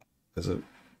worth, there's a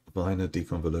minor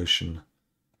deconvolution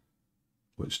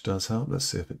which does help. Let's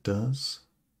see if it does.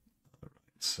 All right,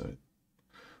 so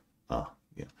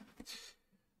yeah,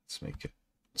 let's make it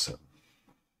so.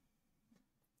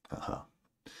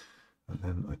 And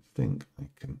then I think I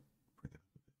can bring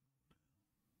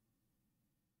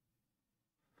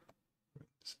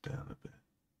this down a bit.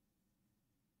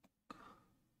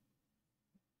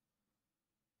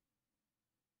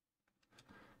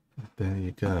 There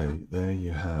you go. There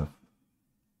you have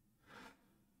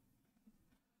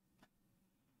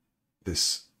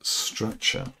this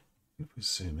structure. If we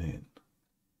zoom in,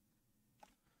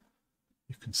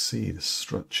 you can see the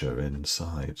structure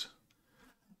inside.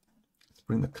 Let's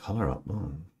bring the color up.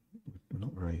 Oh,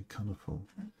 not very colorful.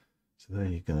 So there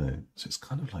you go. So it's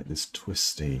kind of like this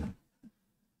twisty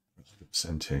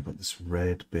center. You've got this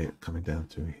red bit coming down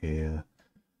through here.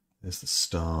 There's the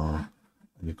star.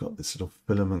 And you've got this little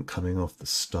filament coming off the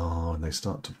star, and they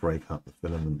start to break up the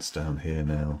filaments down here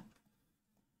now.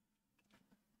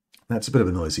 That's a bit of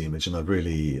a noisy image, and I've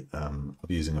really, I'm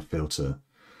using a filter,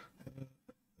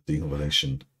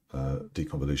 deconvolution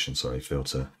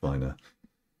filter finer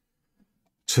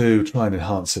to try and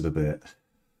enhance it a bit.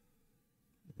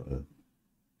 Got a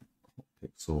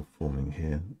pixel forming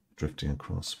here, drifting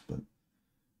across, but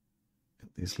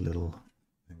these little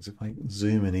things. If I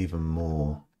zoom in even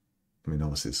more, I mean,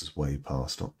 obviously this is way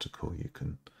past optical. You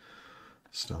can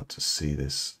start to see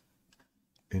this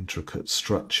intricate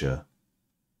structure.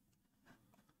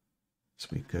 So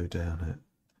we go down it.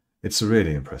 It's a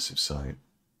really impressive sight.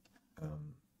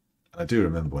 I do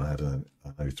remember when I had an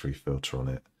O3 filter on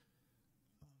it,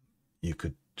 you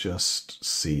could just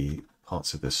see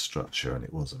parts of this structure and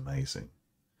it was amazing.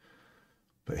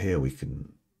 But here we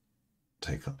can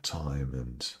take our time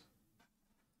and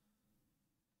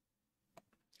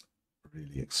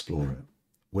really explore it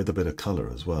with a bit of color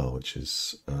as well, which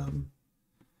is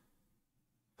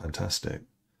fantastic.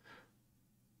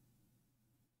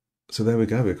 So there we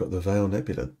go, we've got the Veil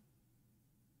Nebula,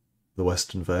 the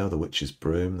Western Veil, the Witch's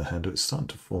Broom, the handle. It's starting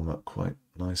to form up quite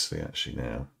nicely actually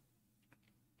now.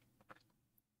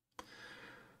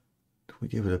 If we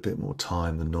give it a bit more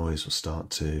time, the noise will start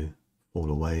to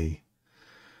fall away.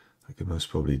 I could most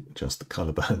probably adjust the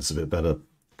color balance a bit better,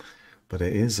 but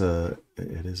it is a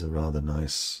rather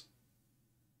nice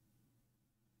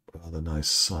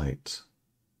sight.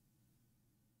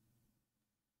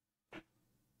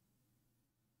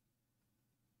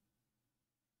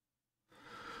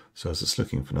 So as it's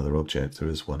looking for another object, there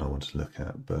is one I want to look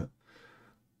at, but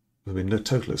we've been at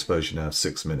total exposure now of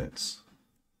 6 minutes.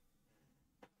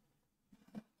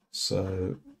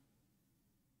 So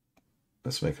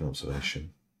let's make an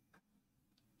observation.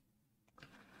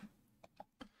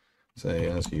 So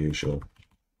as usual,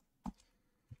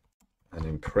 an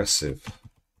impressive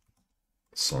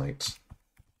sight.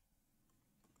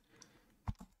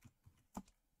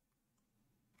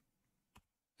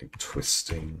 A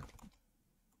twisting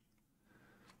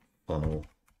funnel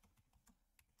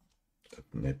of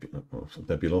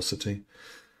nebulosity.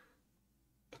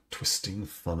 A twisting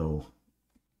funnel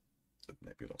of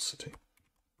nebulosity.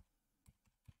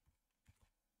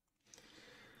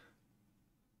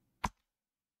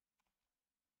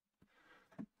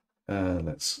 And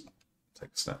let's take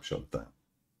a snapshot of that.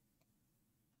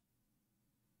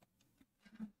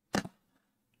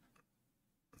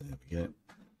 There we go.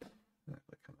 If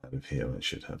I come out of here, I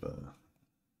should have a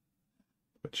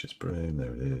witch's broom.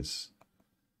 There it is.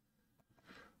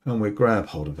 And we grab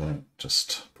hold of that,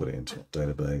 just put it into our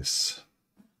database.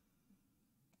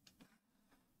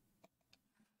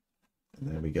 And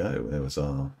there we go. There's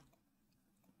our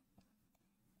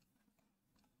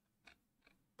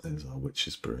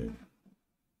witch's broom.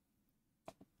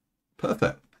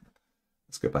 Perfect.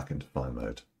 Let's go back into fine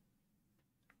mode.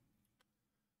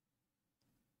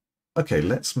 Okay,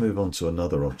 let's move on to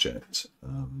another object,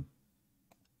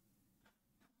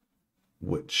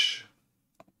 which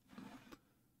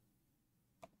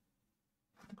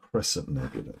Crescent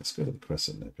Nebula. Let's go to the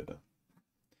Crescent Nebula.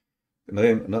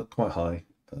 Not quite high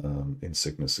in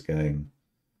Cygnus again.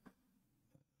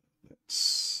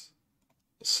 Let's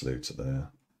slew to there.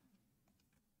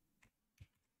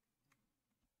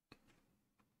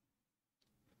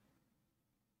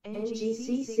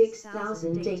 NGC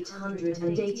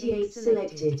 6888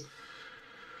 selected.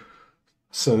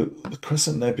 So the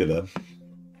Crescent Nebula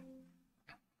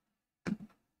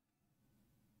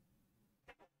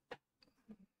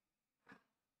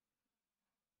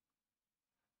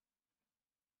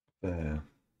there.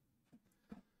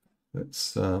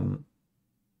 Let's where are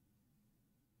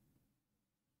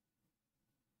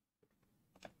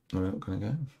we not going to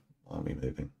go? Why are we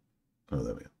moving? Oh,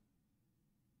 there we are.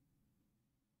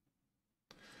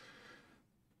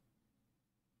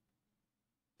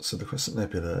 So the Crescent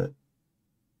Nebula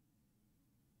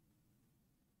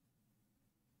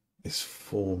is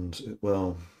formed,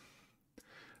 well,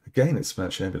 again, it's a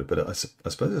Planetary Nebula, but I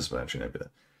suppose it's a Planetary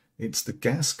Nebula. It's the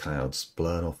gas clouds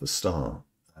blown off the star.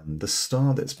 And the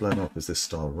star that's blown off is this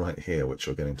star right here, which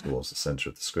you're getting towards the center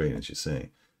of the screen, as you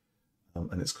see.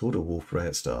 And it's called a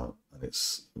Wolf-Rayet star, and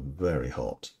it's very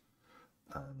hot.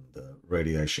 And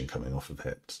radiation coming off of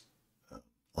it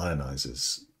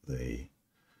ionizes the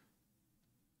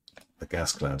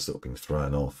gas clouds that were being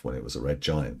thrown off when it was a red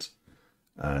giant,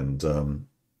 and that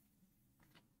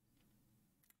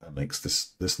makes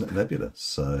this nebula.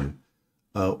 So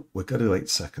we're going to do 8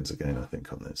 seconds again, I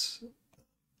think, on this,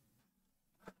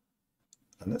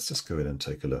 and let's just go in and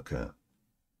take a look at.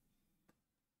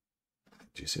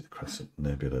 Do you see the Crescent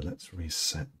Nebula? Let's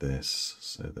reset this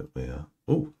so that we are.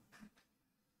 Oh,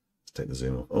 let's take the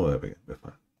zoom off. Oh, there we go. We're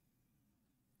fine.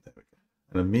 There we go.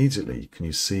 And immediately, can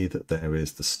you see that there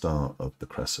is the start of the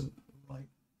crescent right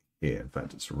here? In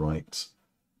fact, it's right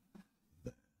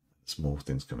there. There's more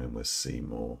things coming. We'll see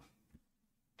more.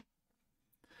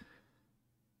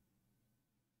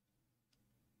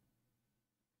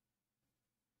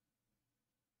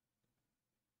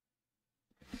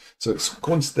 So it's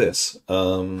according to this.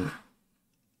 So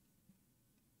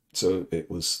it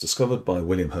was discovered by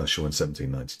William Herschel in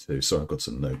 1792. So I've got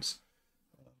some notes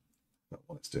about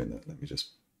why it's doing that. Let me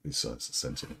just resize the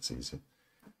sentence, it's easier.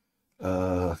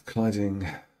 Colliding.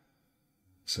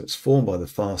 So it's formed by the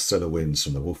fast stellar winds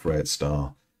from the Wolf-Rayet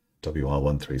star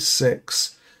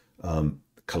WR136,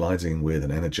 colliding with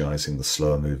and energizing the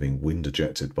slower moving wind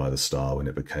ejected by the star when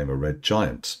it became a red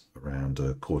giant around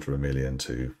 250,000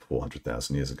 to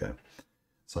 400,000 years ago.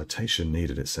 Citation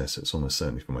needed, it says. It's almost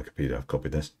certainly from Wikipedia. I've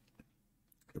copied this.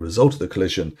 The result of the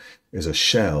collision is a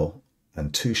shell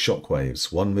and 2 shock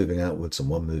waves, one moving outwards and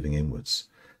one moving inwards.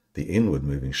 The inward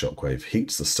moving shock wave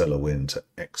heats the stellar wind to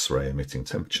X-ray emitting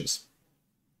temperatures.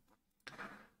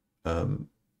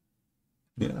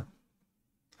 Yeah.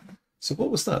 So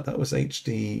what was that? That was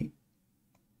HD.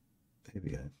 Here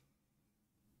we go.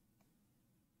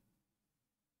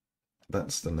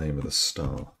 That's the name of the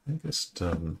star. Let me just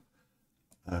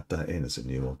add that in as a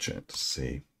new object to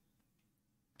see.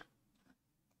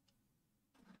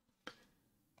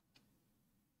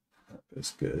 That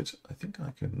was good. I think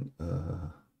I can.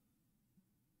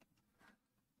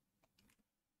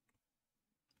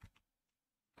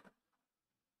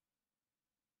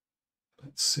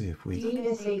 Let's see if we.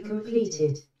 DSA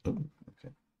completed. Oh,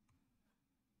 okay.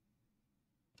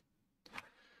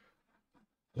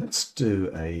 Let's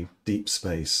do a deep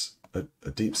space,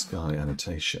 a deep sky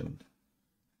annotation.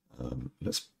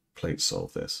 Let's plate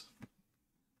solve this.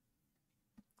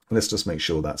 Let's just make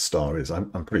sure that star is,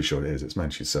 I'm pretty sure it is, it's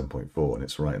magnitude 7.4 and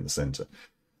it's right in the center.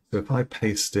 So if I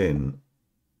paste in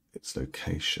its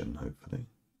location, hopefully.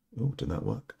 Oh, did that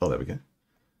work? Oh, there we go.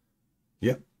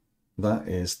 Yep, that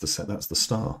is the set, that's the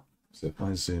star. So if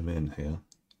I zoom in here,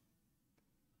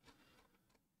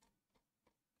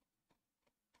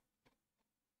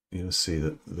 you'll see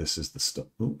that this is the star.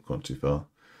 Oh, gone too far.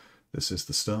 This is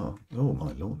the star. Oh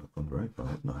my lord, I've gone very far,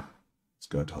 haven't I? Let's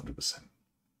go to 100%.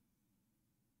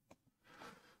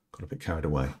 Got a bit carried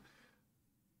away.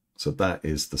 So that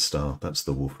is the star. That's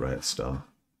the Wolf-Rayet star.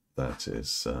 That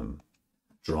is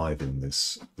driving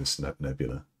this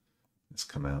nebula. Let's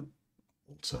come out.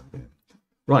 Also in.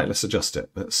 Right, let's adjust it.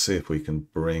 Let's see if we can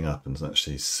bring up and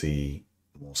actually see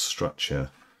more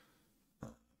structure,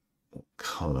 more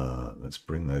color. Let's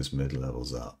bring those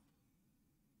mid-levels up.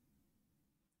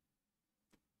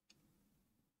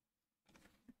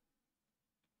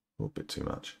 A bit too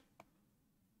much.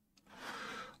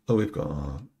 Oh, we've got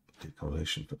our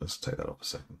decorrelation, but let's take that off a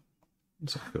second.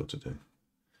 What's our filter do?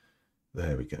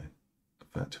 There we go. In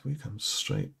fact, if we come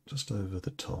straight just over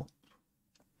the top.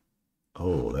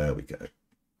 Oh, there we go.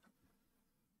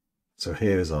 So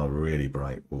here's our really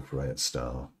bright Wolf-Rayet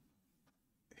star.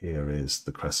 Here is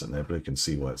the Crescent Nebula. You can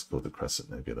see why it's called the Crescent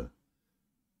Nebula.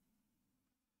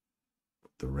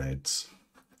 The reds.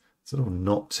 There's a little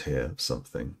knot here of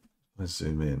something. I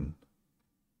zoom in.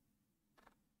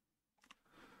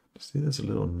 See, there's a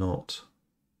little knot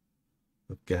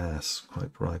of gas,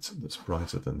 quite bright, that's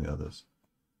brighter than the others.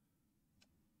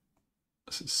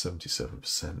 This is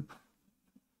 77%.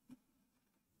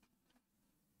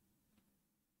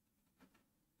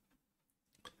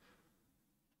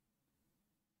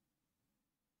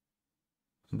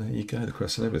 And there you go, the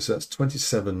Crescent Nebula. So that's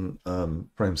 27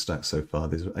 frame stacks so far.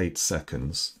 These are 8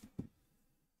 seconds.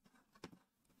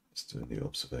 Let's do a new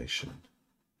observation.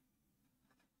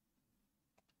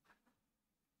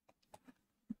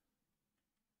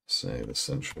 Say the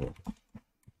central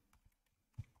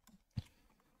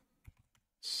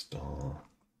star,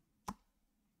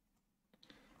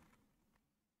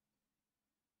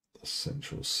 the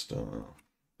central star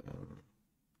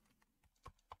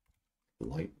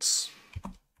lights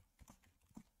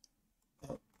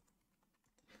up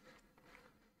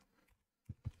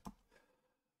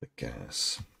the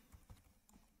gas.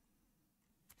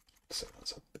 So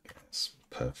that's up the gas.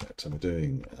 Perfect. And we're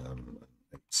doing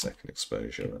 8-second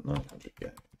exposure at 900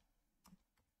 gain.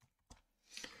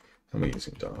 And we're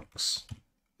using darks.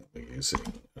 And we're using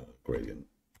gradient.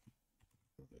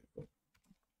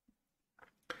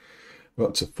 We're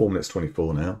up to 4 minutes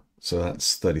 24 now, so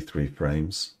that's 33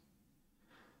 frames.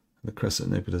 The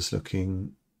Crescent Nebula is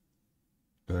looking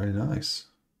very nice.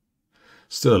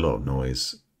 Still a lot of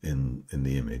noise in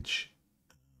the image,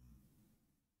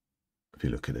 if you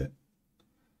look at it.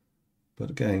 But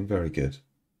again, very good.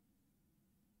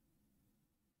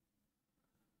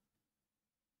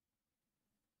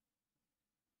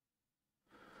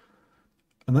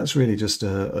 And that's really just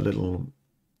a little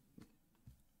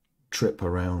trip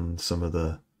around some of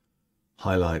the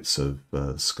highlights of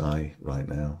the sky right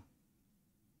now.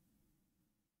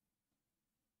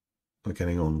 We're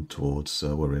getting on towards,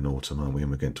 we're in autumn, aren't we?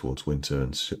 And we're getting towards winter,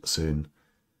 and soon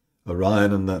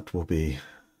Orion, and that will be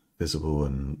visible,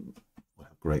 and we'll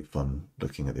have great fun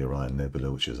looking at the Orion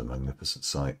Nebula, which is a magnificent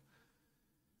sight.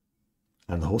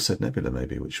 And the Horsehead Nebula,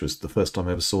 maybe, which was the first time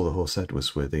I ever saw the Horsehead,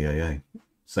 was with EAA.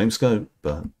 Same scope,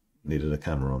 but needed a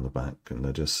camera on the back, and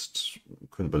I just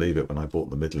couldn't believe it when I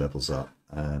brought the mid-levels up,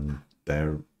 and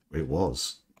there it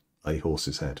was, a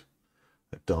horse's head,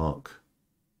 a dark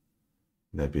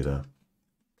nebula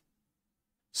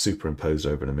superimposed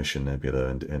over an emission nebula,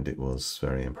 and it was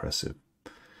very impressive.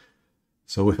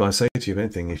 So if I say to you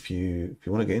anything, if you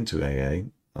want to get into AA,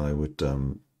 I would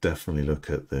definitely look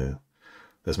at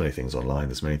there's many things online,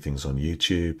 there's many things on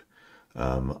YouTube.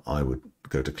 I would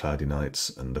go to Cloudy Nights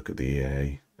and look at the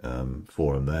EAA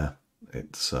forum there.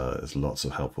 There's lots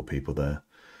of helpful people there.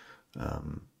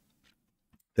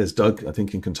 There's Doug, I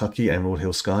think, in Kentucky, Emerald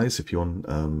Hill Skies. If you want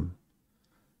to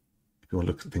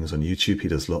look at things on YouTube, he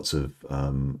does lots of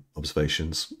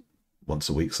observations once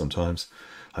a week sometimes.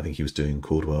 I think he was doing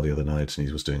Caldwell the other night, and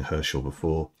he was doing Herschel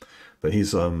before. But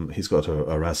he's got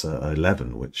a RASA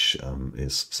 11, which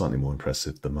is slightly more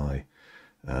impressive than my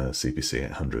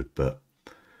CPC-800. But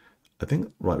I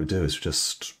think what we do is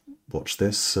just watch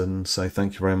this and say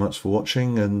thank you very much for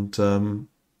watching, and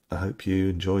I hope you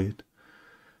enjoyed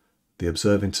the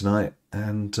observing tonight,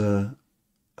 and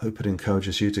hope it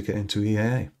encourages you to get into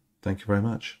EAA. Thank you very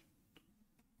much.